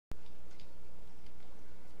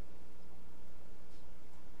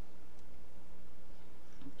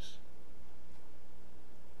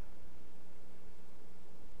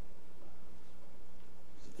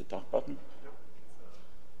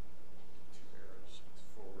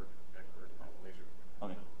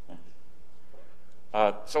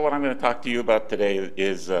So what I'm going to talk to you about today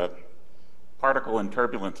is particle and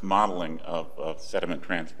turbulence modeling of sediment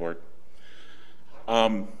transport.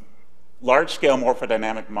 Large-scale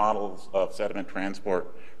morphodynamic models of sediment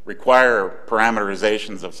transport require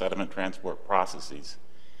parameterizations of sediment transport processes.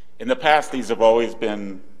 In the past, these have always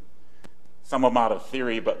been some amount of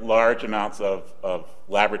theory, but large amounts of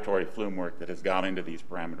laboratory flume work that has gone into these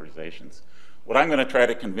parameterizations. What I'm going to try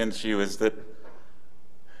to convince you is that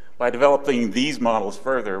by developing these models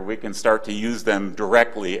further, we can start to use them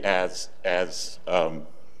directly as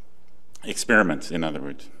experiments, in other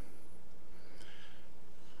words.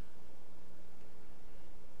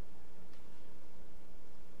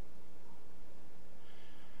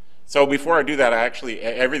 So before I do that,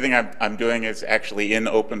 everything I'm doing is actually in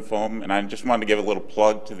OpenFOAM, and I just wanted to give a little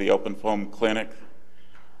plug to the OpenFOAM clinic.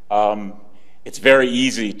 It's very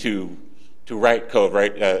easy to write code,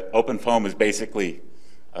 right? OpenFOAM is basically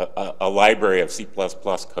a library of C++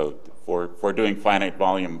 code for doing finite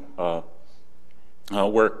volume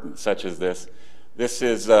work such as this. This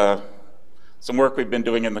is some work we've been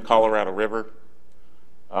doing in the Colorado River.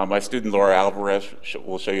 My student Laura Alvarez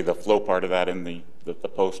will show you the flow part of that in the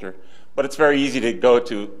poster. But it's very easy to go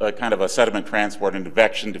to a kind of a sediment transport and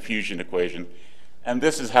advection diffusion equation. And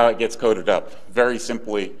this is how it gets coded up, very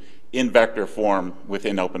simply in vector form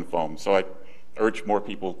within OpenFOAM. So I urge more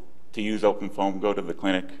people to use OpenFOAM, go to the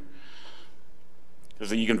clinic,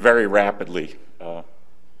 because you can very rapidly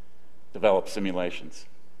develop simulations.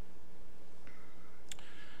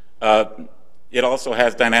 It also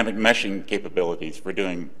has dynamic meshing capabilities for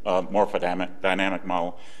doing morphodynamic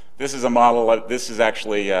model. This is a model, this is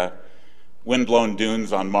actually wind-blown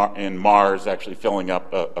dunes in Mars actually filling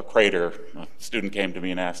up a crater. A student came to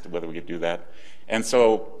me and asked whether we could do that. And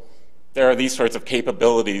so there are these sorts of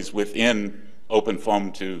capabilities within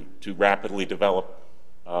OpenFOAM to rapidly develop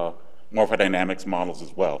morphodynamics models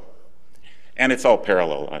as well. And it's all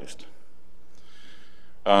parallelized.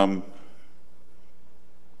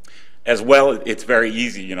 As well, it's very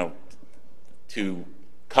easy, to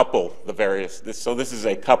couple the various. So this is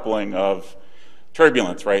a coupling of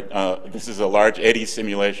turbulence, right? This is a large eddy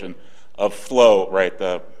simulation of flow, right?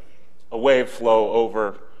 A wave flow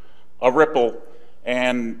over a ripple,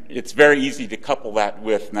 and it's very easy to couple that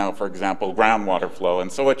with now, for example, groundwater flow.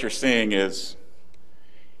 And so what you're seeing is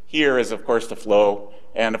here is, of course, the flow,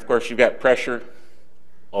 and of course you've got pressure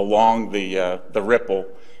along the ripple.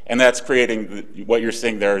 And that's creating, what you're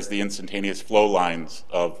seeing there is the instantaneous flow lines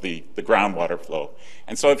of the groundwater flow.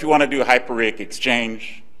 And so if you want to do hyperrheic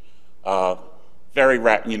exchange, you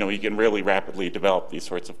can really rapidly develop these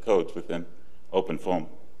sorts of codes within OpenFOAM.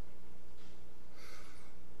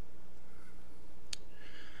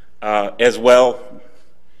 As well,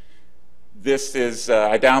 this is,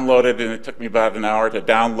 I downloaded, and it took me about an hour to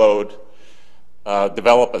download,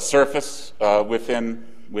 develop a surface within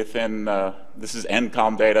this is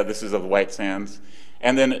NCOM data, this is of the white sands,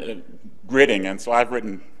 and then gridding. And so I've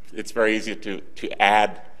written, it's very easy to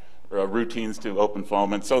add routines to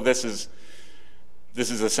OpenFOAM. And so this is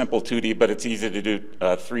a simple 2D, but it's easy to do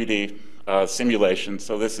 3D simulation.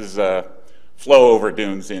 So this is flow over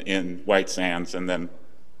dunes in white sands, and then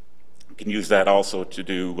you can use that also to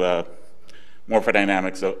do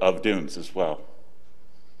morphodynamics of dunes as well.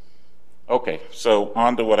 Okay, so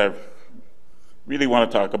on to what I really want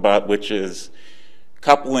to talk about, which is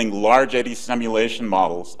coupling large eddy simulation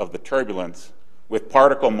models of the turbulence with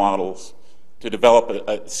particle models to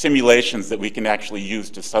develop simulations that we can actually use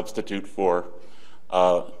to substitute for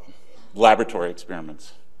laboratory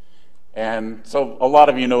experiments. And so a lot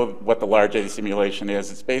of you know what the large eddy simulation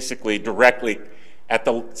is. It's basically directly at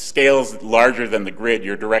the scales larger than the grid,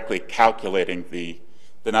 you're directly calculating the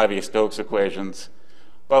Navier-Stokes equations.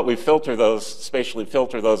 But we filter those, spatially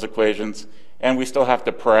filter those equations, and we still have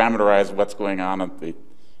to parameterize what's going on at the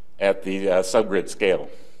subgrid scale.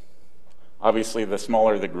 Obviously, the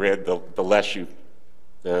smaller the grid, the less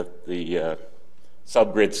the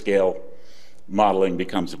subgrid scale modeling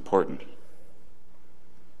becomes important.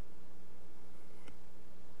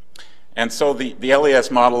 And so the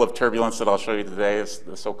LES model of turbulence that I'll show you today is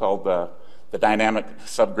the so-called the dynamic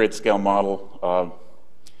subgrid scale model, or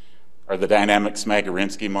the dynamic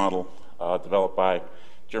Schmeeckle model developed by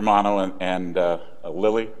Germano and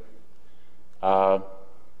Lilly.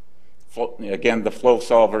 Again, the flow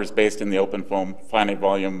solver is based in the OpenFOAM finite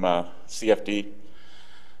volume CFD.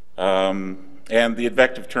 And the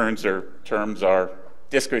advective terms are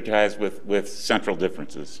discretized with central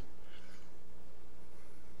differences.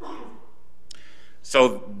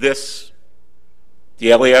 So the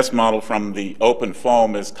LES model from the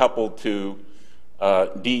OpenFOAM is coupled to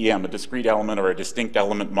DEM, a discrete element or a distinct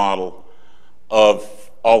element model of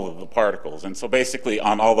all of the particles. And so basically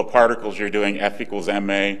on all the particles you're doing F equals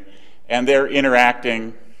ma, and they're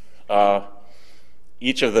interacting.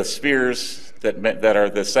 Each of the spheres that are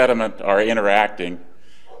the sediment are interacting,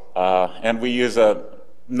 and we use a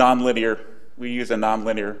nonlinear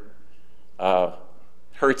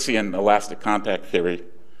Hertzian elastic contact theory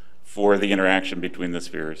for the interaction between the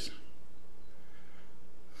spheres.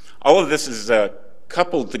 All of this is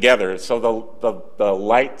coupled together. So the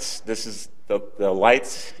lights, the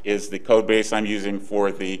lights is the code base I'm using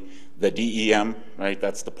for the DEM, right?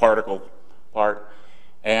 That's the particle part.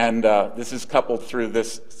 And this is coupled through the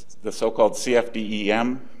so-called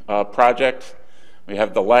CFDEM project. We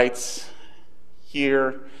have the lights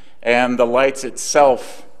here, and the lights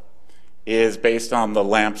itself is based on the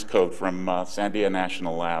LAMPS code from Sandia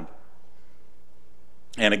National Lab.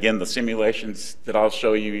 And again, the simulations that I'll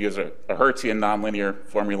show you use a Hertzian nonlinear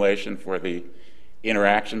formulation for the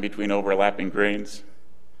interaction between overlapping grains.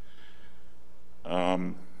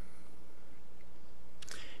 And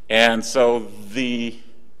so the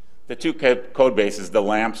two code bases, the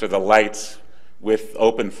lamps or the lights with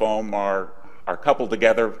open foam, are coupled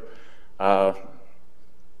together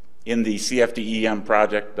in the CFDEM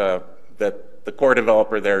project. That the core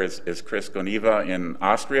developer there is Chris Goniva in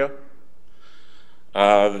Austria.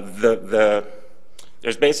 There's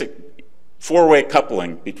basic four-way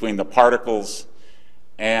coupling between the particles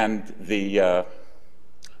and the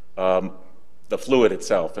fluid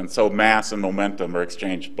itself, and so mass and momentum are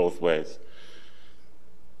exchanged both ways.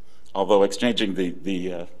 Although exchanging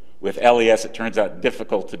with LES, it turns out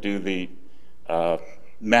difficult to do the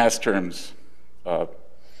mass terms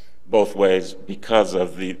both ways because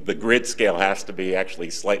of the grid scale has to be actually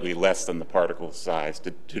slightly less than the particle size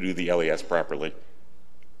to do the LES properly.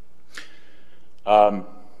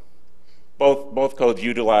 Both codes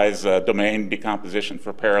utilize domain decomposition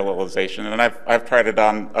for parallelization, and I've tried it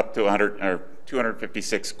on up to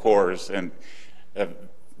 256 cores and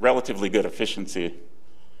relatively good efficiency.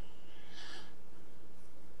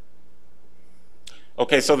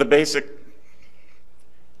 Okay, so the basic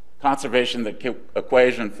conservation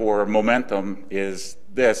equation for momentum is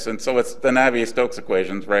this, and so it's the Navier-Stokes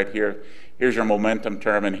equations right here. Here's your momentum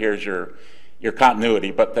term, and here's your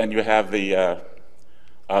continuity, but then you have the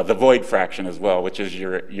void fraction as well, which is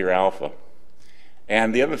your alpha.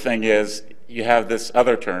 And the other thing is you have this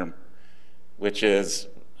other term, which is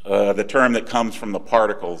the term that comes from the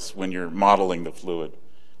particles when you're modeling the fluid.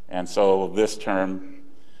 And so this term,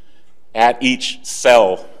 at each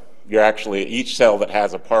cell, each cell that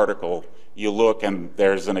has a particle, you look and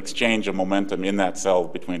there's an exchange of momentum in that cell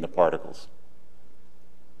between the particles.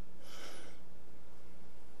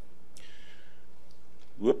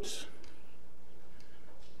 Whoops.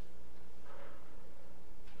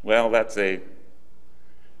 Well, that's it's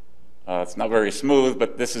not very smooth,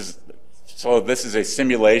 but this is a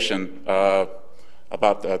simulation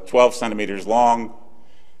about 12 centimeters long,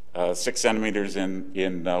 6 centimeters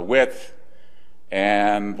in width,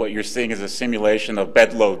 and what you're seeing is a simulation of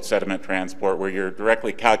bed load sediment transport where you're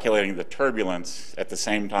directly calculating the turbulence at the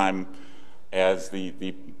same time as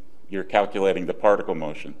you're calculating the particle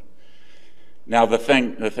motion. Now the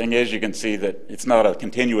thing is, you can see that it's not a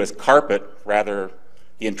continuous carpet, rather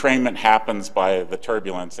the entrainment happens by the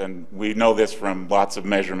turbulence, and we know this from lots of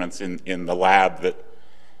measurements in the lab that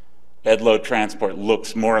bed load transport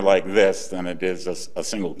looks more like this than it is a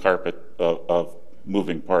single carpet of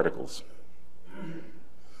moving particles.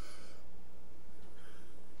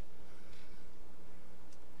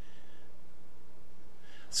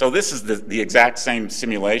 So this is the exact same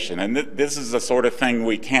simulation, and this is the sort of thing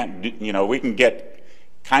we can't do. We can get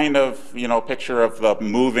kind of, picture of the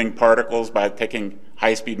moving particles by taking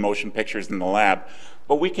high-speed motion pictures in the lab,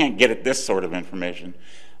 but we can't get at this sort of information.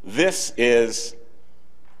 This is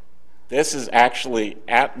actually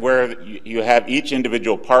at where you have each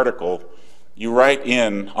individual particle, you write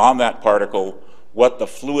in on that particle what the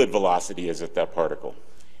fluid velocity is at that particle.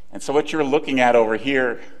 And so what you're looking at over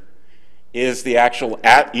here is the actual,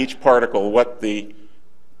 at each particle, what the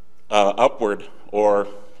what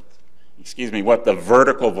the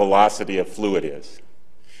vertical velocity of fluid is.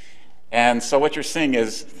 And so what you're seeing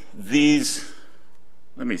is these,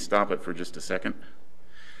 let me stop it for just a second.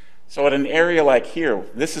 So at an area like here,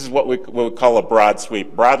 this is what we would call a broad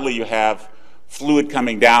sweep. Broadly, you have fluid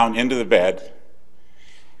coming down into the bed.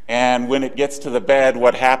 And when it gets to the bed,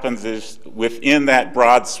 what happens is within that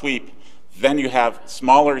broad sweep, then you have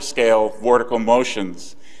smaller scale vortical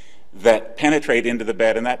motions that penetrate into the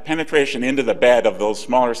bed. And that penetration into the bed of those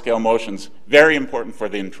smaller scale motions, very important for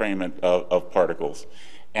the entrainment of particles.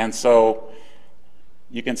 And so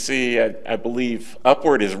you can see, I believe,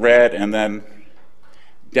 upward is red, and then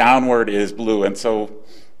downward is blue. And so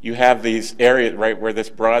you have these areas right where this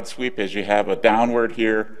broad sweep is. You have a downward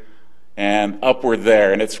here and upward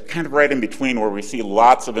there. And it's kind of right in between where we see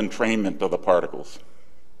lots of entrainment of the particles.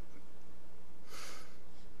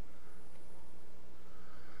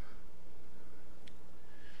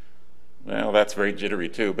 Well, that's very jittery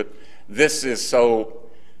too, but this is so,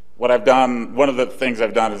 what I've done, one of the things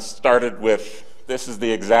I've done is started with, this is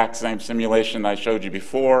the exact same simulation I showed you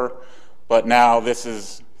before, but now this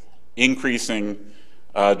is increasing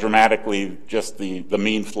dramatically just the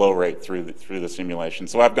mean flow rate through the simulation.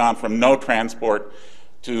 So I've gone from no transport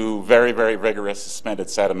to very, very vigorous suspended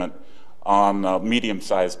sediment on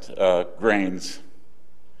medium-sized grains.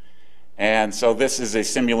 And so this is a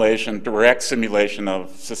simulation, direct simulation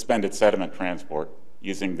of suspended sediment transport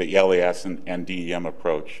using the LES and DEM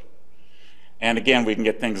approach. And again, we can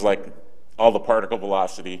get things like all the particle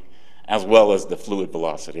velocity as well as the fluid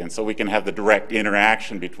velocity. And so we can have the direct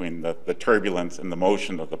interaction between the turbulence and the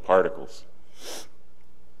motion of the particles.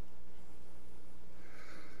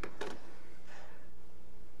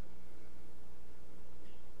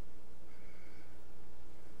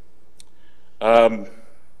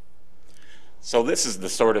 So this is the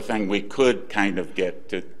sort of thing we could kind of get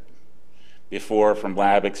to before from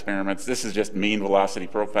lab experiments. This is just mean velocity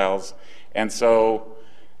profiles. And so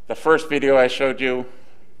the first video I showed you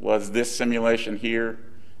was this simulation here,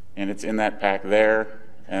 and it's in that pack there.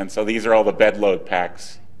 And so these are all the bed load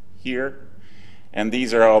packs here, and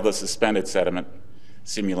these are all the suspended sediment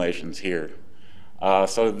simulations here.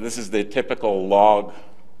 So this is the typical log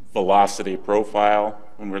velocity profile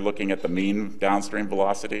when we're looking at the mean downstream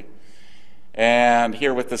velocity. And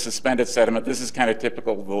here with the suspended sediment, this is kind of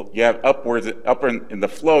typical. You have upper in the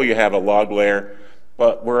flow, you have a log layer,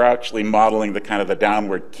 but we're actually modeling the kind of the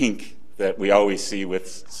downward kink that we always see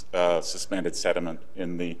with suspended sediment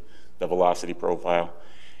in the velocity profile.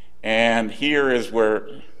 And here is where,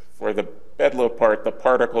 for the bed load part, the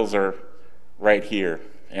particles are right here.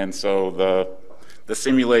 And so the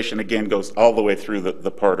simulation, again, goes all the way through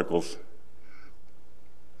the particles.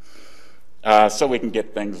 So we can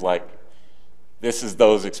get things like, this is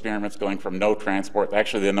those experiments going from no transport.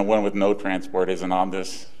 Actually, the one with no transport isn't on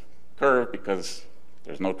this curve because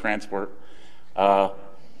there's no transport.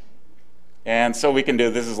 And so we can do,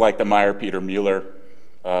 this is like the Meyer-Peter-Mueller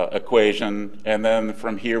equation. And then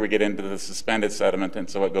from here we get into the suspended sediment, and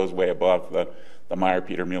so it goes way above the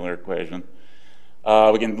Meyer-Peter-Mueller equation.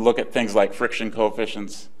 We can look at things like friction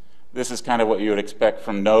coefficients. This is kind of what you would expect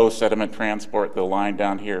from no sediment transport, the line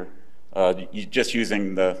down here. Just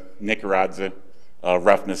using the Nikaradze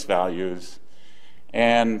roughness values.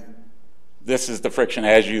 And this is the friction.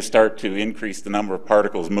 As you start to increase the number of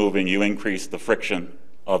particles moving, you increase the friction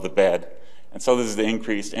of the bed. And so this is the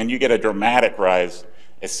increase, and you get a dramatic rise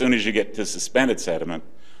as soon as you get to suspended sediment,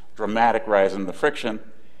 dramatic rise in the friction.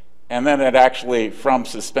 And then it actually, from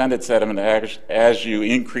suspended sediment, as you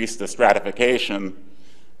increase the stratification,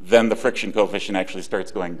 then the friction coefficient actually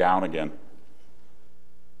starts going down again.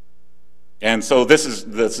 And so this is,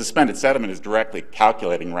 the suspended sediment is directly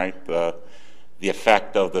calculating, right, the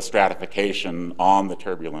effect of the stratification on the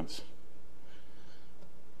turbulence.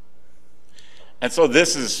 And so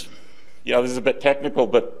this is, this is a bit technical,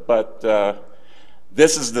 but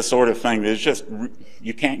this is the sort of thing that's just,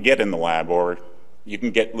 you can't get in the lab, or you can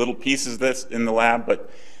get little pieces of this in the lab, but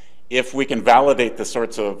if we can validate the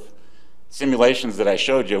sorts of simulations that I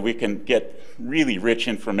showed you, we can get really rich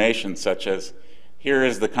information, such as, here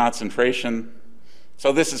is the concentration.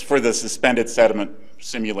 So this is for the suspended sediment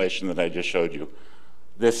simulation that I just showed you.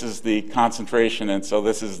 This is the concentration, and so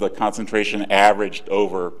this is the concentration averaged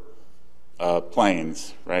over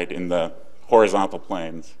planes, right, in the horizontal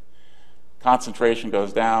planes. Concentration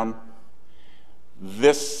goes down.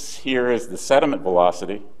 This here is the sediment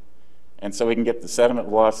velocity, and so we can get the sediment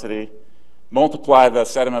velocity, multiply the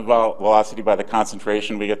sediment velocity by the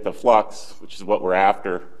concentration, we get the flux, which is what we're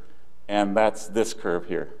after. And that's this curve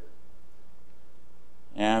here.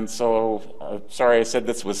 And so, sorry, I said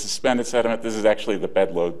this was suspended sediment. This is actually the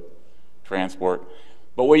bed load transport.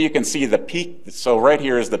 But where you can see the peak, so right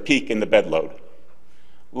here is the peak in the bed load.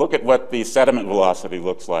 Look at what the sediment velocity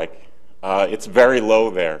looks like. It's very low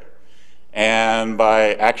there. And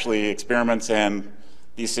by actually experiments and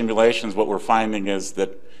these simulations, what we're finding is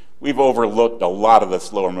that we've overlooked a lot of the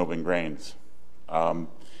slower moving grains.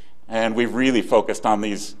 And we've really focused on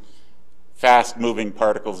these fast-moving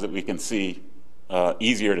particles that we can see,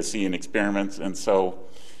 easier to see in experiments. And so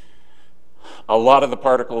a lot of the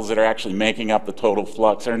particles that are actually making up the total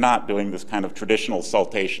flux are not doing this kind of traditional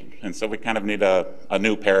saltation. And so we kind of need a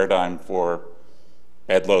new paradigm for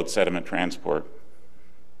bed load sediment transport.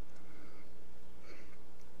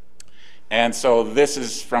 And so this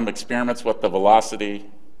is from experiments what the velocity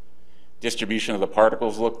distribution of the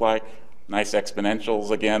particles look like. Nice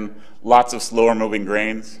exponentials again, lots of slower moving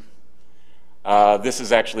grains. This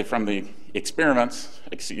is actually from the experiments,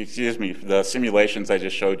 excuse me, the simulations I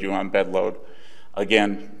just showed you on bed load.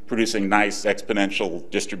 Again, producing nice exponential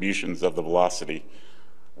distributions of the velocity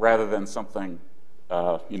rather than something,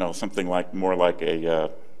 something like more like a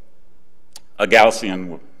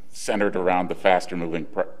Gaussian centered around the faster moving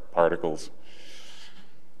particles.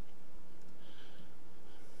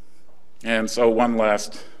 And so one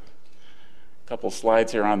last couple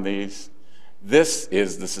slides here on these. This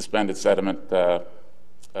is the suspended sediment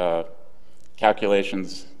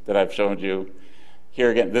calculations that I've showed you.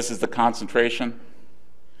 Here again, this is the concentration,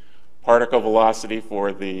 particle velocity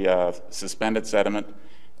for the suspended sediment,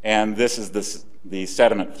 and this is the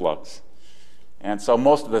sediment flux. And so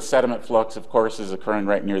most of the sediment flux, of course, is occurring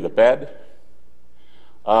right near the bed.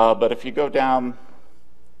 But if you go down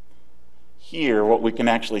here, what we can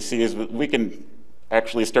actually see is we can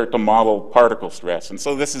actually start to model particle stress. And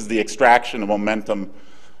so this is the extraction of momentum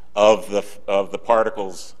of the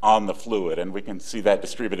particles on the fluid. And we can see that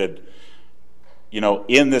distributed,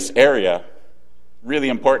 in this area, really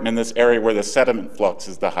important in this area where the sediment flux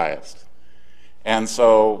is the highest. And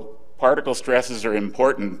so particle stresses are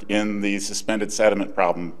important in the suspended sediment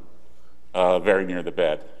problem very near the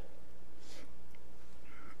bed.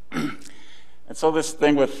 And so this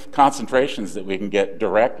thing with concentrations that we can get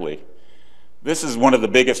directly, this is one of the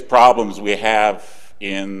biggest problems we have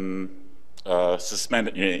in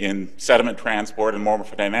sediment transport and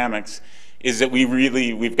morphodynamics, is that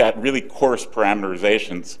we've got really coarse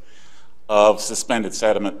parameterizations of suspended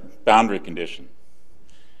sediment boundary condition.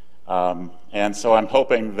 And so I'm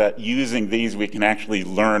hoping that using these we can actually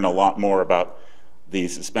learn a lot more about the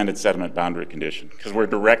suspended sediment boundary condition, because we're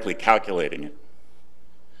directly calculating it.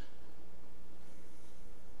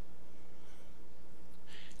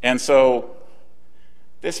 And so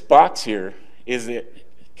this box here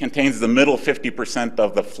contains the middle 50%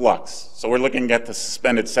 of the flux. So we're looking at the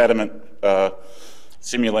suspended sediment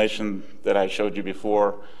simulation that I showed you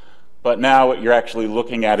before. But now what you're actually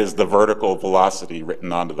looking at is the vertical velocity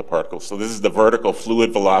written onto the particles. So this is the vertical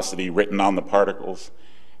fluid velocity written on the particles.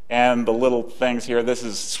 And the little things here, this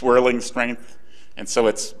is swirling strength. And so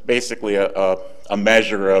it's basically a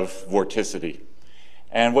measure of vorticity.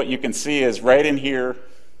 And what you can see is right in here,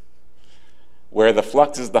 where the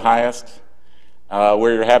flux is the highest,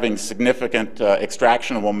 where you're having significant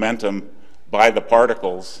extraction of momentum by the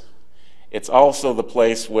particles, it's also the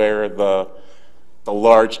place where the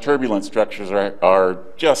large turbulent structures are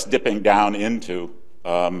just dipping down into.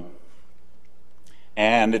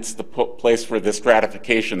 And it's the place for the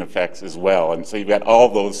stratification effects as well. And so you've got all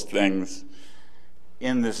those things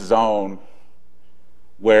in this zone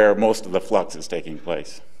where most of the flux is taking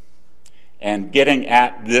place. And getting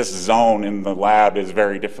at this zone in the lab is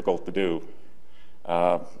very difficult to do,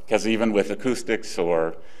 because even with acoustics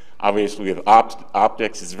or obviously with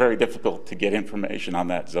optics, it's very difficult to get information on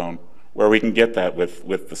that zone, where we can get that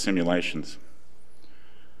with the simulations.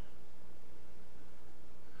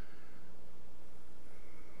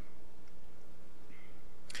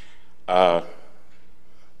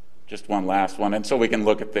 Just one last one, and so we can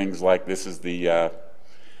look at things like this is the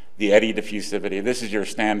eddy diffusivity. This is your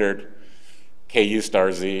standard Ku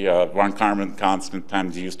star Z, von Karman constant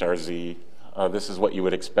times U star Z. This is what you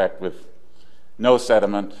would expect with no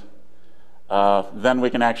sediment. Then we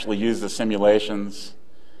can actually use the simulations.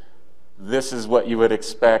 This is what you would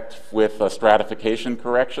expect with a stratification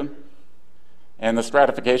correction. And the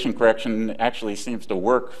stratification correction actually seems to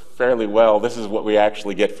work fairly well. This is what we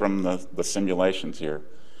actually get from the simulations here.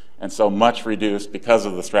 And so much reduced, because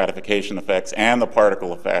of the stratification effects and the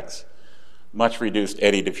particle effects, much reduced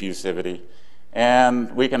eddy diffusivity.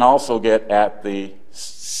 And we can also get at the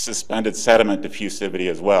suspended sediment diffusivity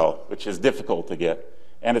as well, which is difficult to get.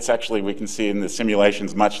 And it's actually, we can see in the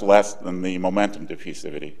simulations, much less than the momentum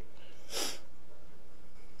diffusivity.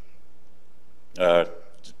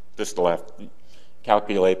 Just to left,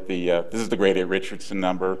 calculate this is the gradient Richardson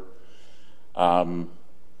number. And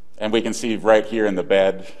we can see right here in the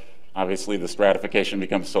bed, obviously the stratification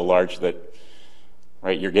becomes so large that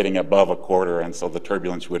you're getting above a quarter, and so the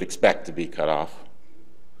turbulence you would expect to be cut off.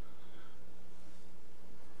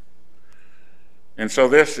 And so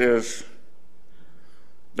this is,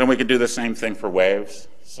 then we can do the same thing for waves.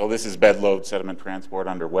 So this is bed load sediment transport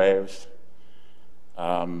under waves.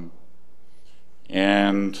 And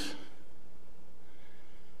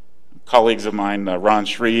colleagues of mine, Ron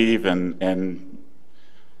Shreve and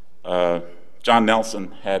John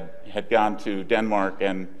Nelson had gone to Denmark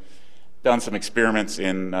and done some experiments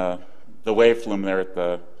in the wave flume there at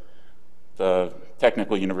the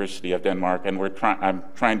Technical University of Denmark, and I'm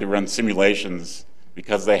trying to run simulations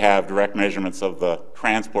because they have direct measurements of the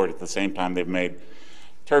transport at the same time they've made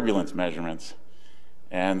turbulence measurements.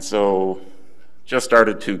 And so just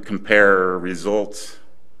started to compare results,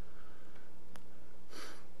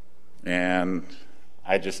 and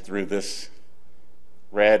I just threw this.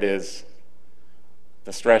 Red is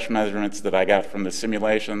the stress measurements that I got from the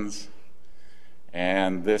simulations,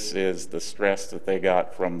 and this is the stress that they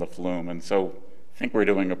got from the flume. And so I think we're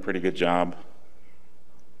doing a pretty good job.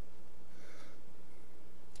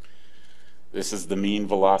 This is the mean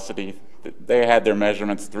velocity. They had their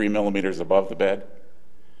measurements 3 millimeters above the bed.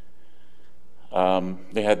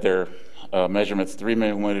 They had their measurements 3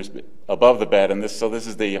 millimeters above the bed, and so this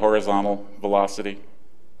is the horizontal velocity,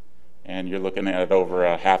 and you're looking at it over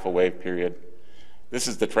a half a wave period. This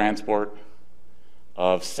is the transport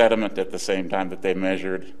of sediment at the same time that they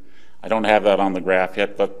measured. I don't have that on the graph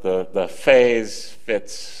yet, but the phase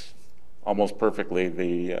fits almost perfectly.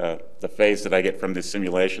 The phase that I get from the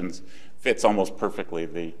simulations fits almost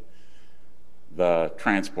perfectly the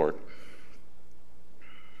transport.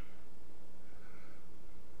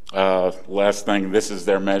 Last thing, this is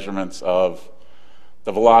their measurements of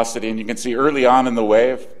the velocity, and you can see early on in the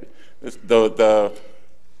wave, the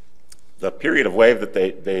period of wave that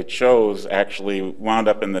they chose actually wound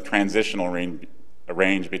up in the transitional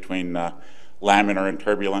range between laminar and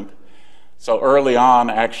turbulent. So early on,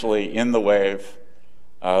 actually in the wave,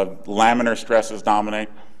 laminar stresses dominate,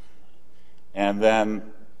 and then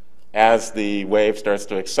as the wave starts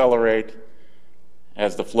to accelerate,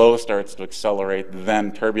 as the flow starts to accelerate,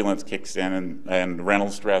 then turbulence kicks in, and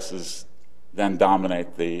Reynolds stresses then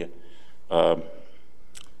dominate the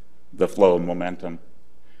flow momentum.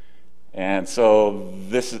 And so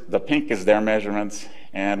the pink is their measurements,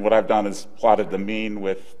 and what I've done is plotted the mean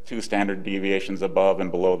with 2 standard deviations above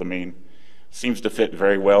and below the mean. Seems to fit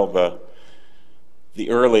very well the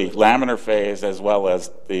early laminar phase as well as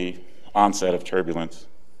the onset of turbulence.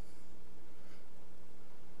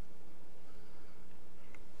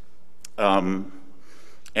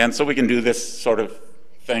 And so we can do this sort of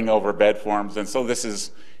thing over bed forms. And so this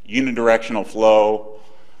is unidirectional flow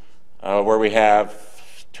where we have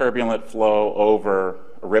turbulent flow over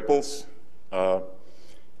ripples.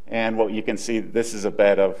 And what you can see, this is a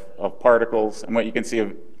bed of particles. And what you can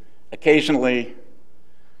see occasionally,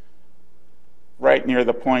 right near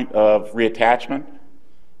the point of reattachment,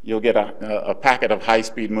 you'll get a packet of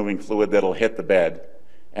high-speed moving fluid that'll hit the bed.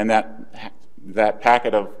 And that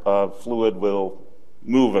packet of fluid will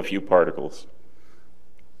move a few particles.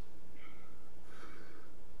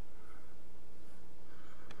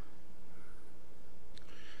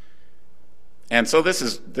 And so this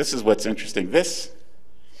is what's interesting.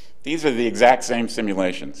 These are the exact same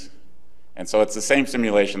simulations. And so it's the same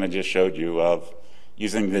simulation I just showed you of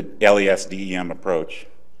using the LES-DEM approach.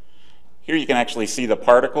 Here you can actually see the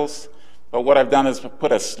particles, but what I've done is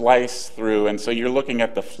put a slice through, and so you're looking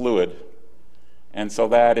at the fluid. And so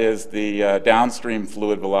that is the downstream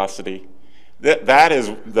fluid velocity. That is,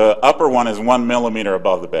 the upper one is 1 millimeter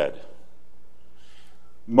above the bed.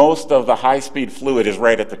 Most of the high-speed fluid is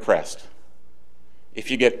right at the crest. If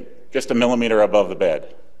you get just a millimeter above the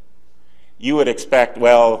bed, you would expect,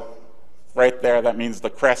 well, right there, that means the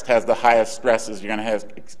crest has the highest stresses. You're going to have,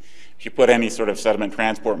 if you put any sort of sediment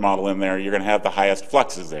transport model in there, you're going to have the highest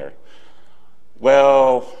fluxes there.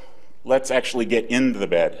 Well, let's actually get into the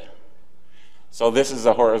bed. So this is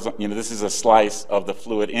a horizontal, this is a slice of the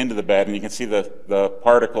fluid into the bed, and you can see the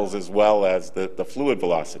particles as well as the fluid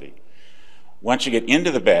velocity. Once you get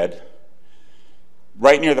into the bed,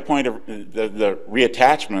 right near the point of the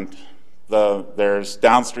reattachment, there's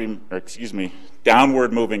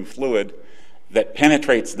downward moving fluid that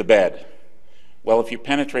penetrates the bed. Well, if you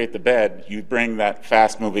penetrate the bed, you bring that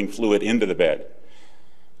fast moving fluid into the bed.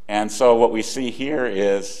 And so what we see here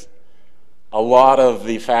is a lot of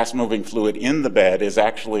the fast-moving fluid in the bed is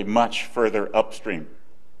actually much further upstream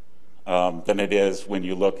than it is when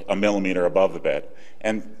you look a millimeter above the bed.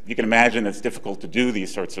 And you can imagine it's difficult to do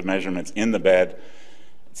these sorts of measurements in the bed.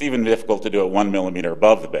 It's even difficult to do it 1 millimeter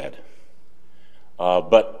above the bed.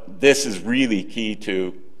 But this is really key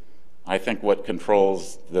to, I think, what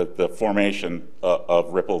controls the formation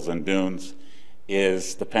of ripples and dunes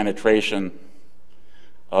is the penetration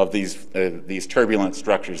of these turbulent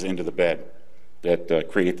structures into the bed that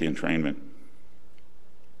create the entrainment.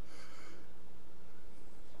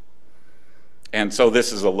 And so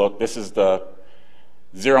this is a look. This is the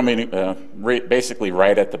 0 meter, basically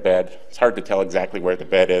right at the bed. It's hard to tell exactly where the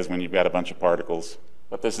bed is when you've got a bunch of particles,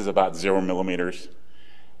 but this is about 0 millimeters.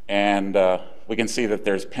 And we can see that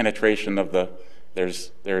there's penetration of the,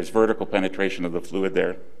 there's vertical penetration of the fluid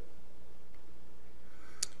there.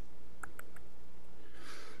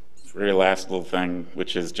 This very last little thing,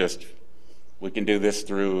 which is just, we can do this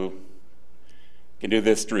through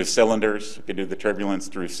cylinders. We can do the turbulence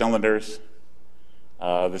through cylinders.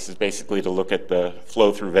 This is basically to look at the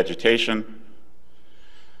flow through vegetation.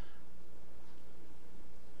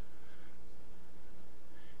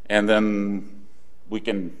 And then we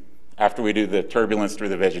can, after we do the turbulence through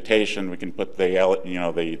the vegetation, we can put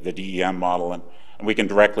the DEM model in, and we can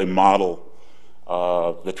directly model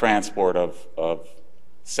the transport of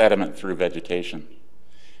sediment through vegetation.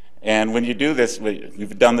 And when you do this,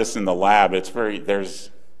 we've done this in the lab, it's hard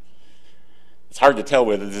to tell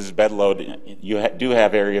whether this is bed load. You do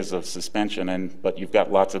have areas of suspension, but you've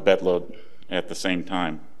got lots of bed load at the same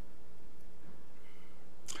time.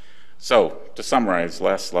 So, to summarize,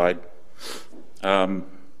 last slide.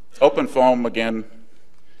 Open foam, again,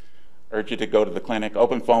 urge you to go to the clinic.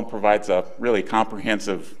 Open foam provides a really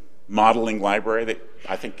comprehensive modeling library that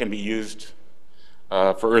I think can be used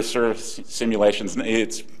for Earth surface simulations.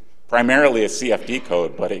 It's primarily a CFD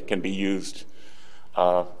code, but it can be used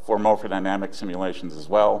for morphodynamic simulations as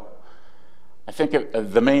well. I think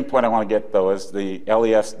the main point I want to get, though, is the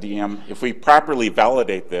LES-DM. If we properly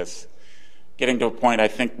validate this, getting to a point I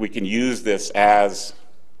think we can use this as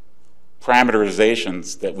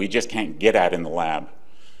parameterizations that we just can't get at in the lab.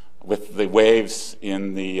 With the waves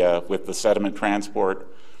in the, with the sediment transport,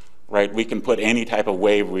 right, we can put any type of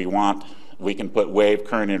wave we want. We can put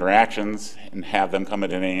wave-current interactions and have them come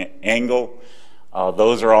at an angle.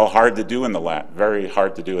 Those are all hard to do in the lab, very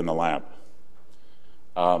hard to do in the lab.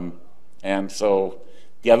 And so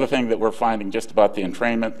the other thing that we're finding just about the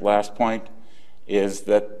entrainment, last point, is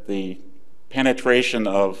that the penetration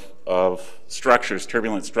of structures,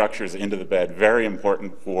 turbulent structures into the bed, very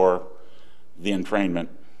important for the entrainment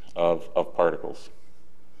of particles.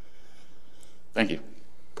 Thank you.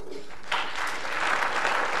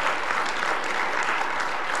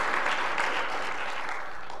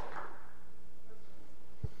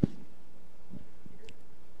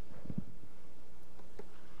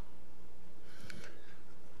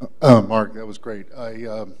 Mark, that was great.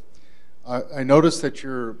 I noticed that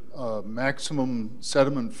your maximum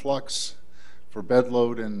sediment flux for bed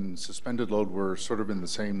load and suspended load were sort of in the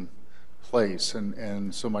same place,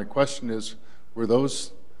 and so my question is, were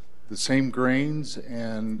those the same grains,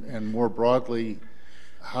 and more broadly,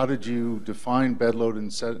 how did you define bed load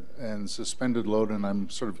and suspended load? And I'm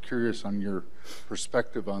sort of curious on your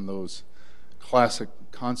perspective on those classic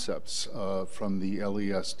concepts from the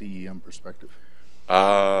LES-DEM perspective.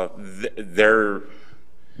 There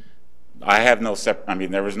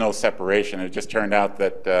was no separation. It just turned out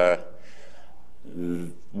that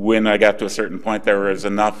when I got to a certain point, there was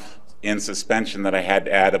enough in suspension that I had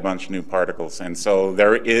to add a bunch of new particles. And so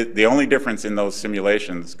the only difference in those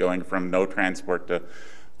simulations going from no transport to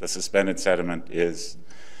the suspended sediment is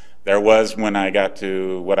there was, when I got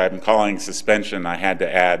to what I'm calling suspension, I had to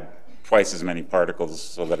add twice as many particles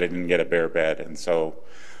so that I didn't get a bare bed. And so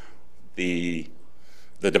the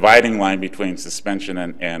dividing line between suspension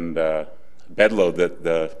and bed load,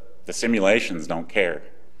 the simulations don't care.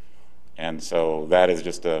 And so that is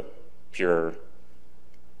just a pure,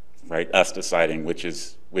 right, us deciding which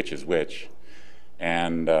is which.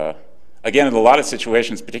 And again, in a lot of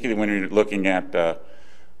situations, particularly when you're looking at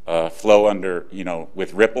flow under,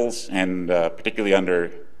 with ripples and particularly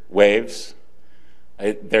under waves,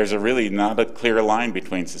 there's really not a clear line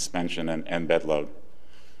between suspension and bed load.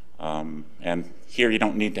 And here you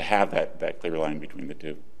don't need to have that clear line between the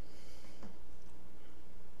two.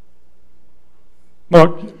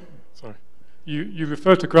 Mark, sorry, you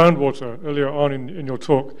referred to groundwater earlier on in your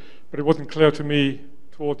talk, but it wasn't clear to me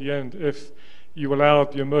toward the end if you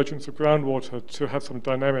allowed the emergence of groundwater to have some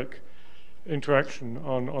dynamic interaction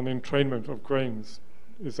on the entrainment of grains.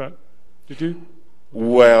 Did you?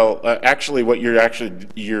 Well, actually,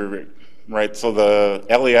 you're right. So the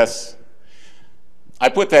LES, I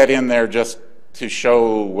put that in there just to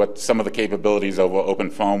show what some of the capabilities of open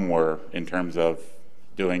foam were in terms of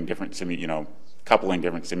doing different, coupling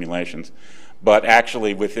different simulations. But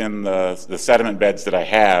actually, within the sediment beds that I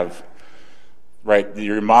have, right,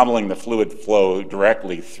 you're modeling the fluid flow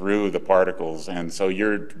directly through the particles, and so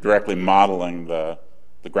you're directly modeling the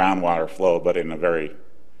groundwater flow, but in a very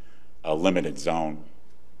limited zone.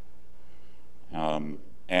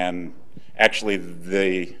 And actually,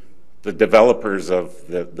 the developers of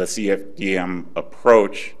the CSDM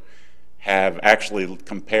approach have actually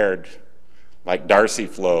compared like Darcy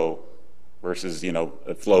flow versus,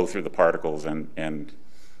 flow through the particles, and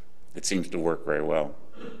it seems to work very well.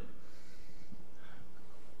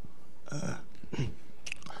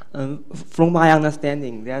 From my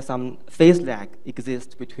understanding, there's some phase lag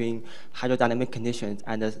exists between hydrodynamic conditions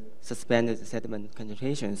and the suspended sediment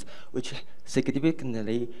concentrations, which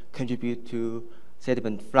significantly contribute to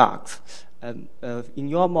sediment flux. In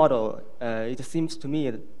your model, it seems to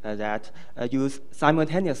me that you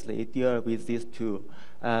simultaneously deal with these two.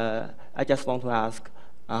 I just want to ask,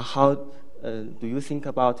 how do you think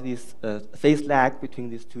about this phase lag between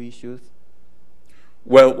these two issues?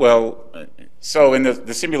 Well, so in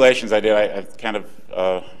the simulations I did, I've kind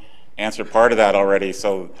of answered part of that already.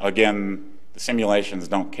 So again, the simulations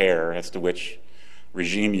don't care as to which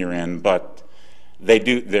regime you're in, but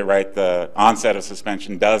they're right, the onset of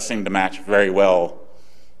suspension does seem to match very well,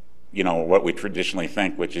 you know, what we traditionally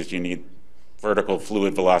think, which is you need vertical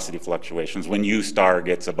fluid velocity fluctuations. When U star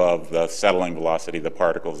gets above the settling velocity of the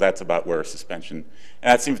particles, that's about where suspension,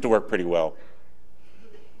 and that seems to work pretty well.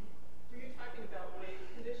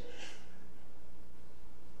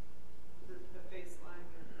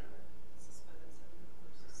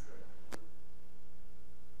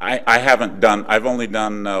 I haven't done, I've only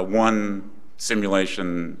done one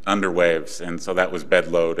simulation under waves, and so that was bed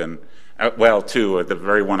load, and well, two, the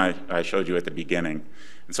very one I showed you at the beginning.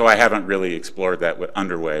 And so I haven't really explored that with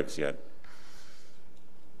under waves yet.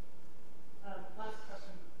 Last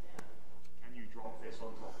question. Can you drop this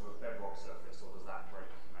on top of a bedrock surface, or does that break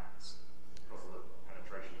mass because of the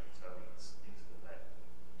penetration of turbulence into the bed?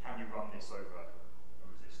 Can you run this over a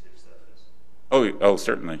resistive surface? Oh,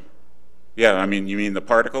 certainly. Yeah, I mean, you mean the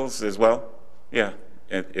particles as well? Yeah,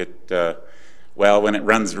 well, when it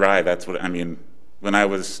runs dry, that's what, I mean, when I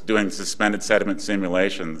was doing suspended sediment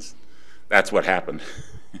simulations, that's what happened.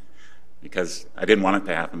 Because I didn't want it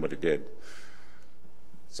to happen, but it did.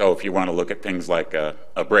 So if you want to look at things like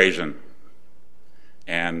abrasion,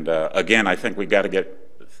 and again, I think we've got to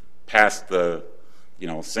get past the, you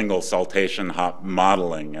know, single saltation hop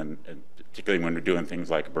modeling, and particularly when we're doing things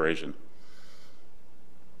like abrasion.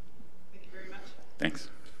 Thank you very much. Thanks.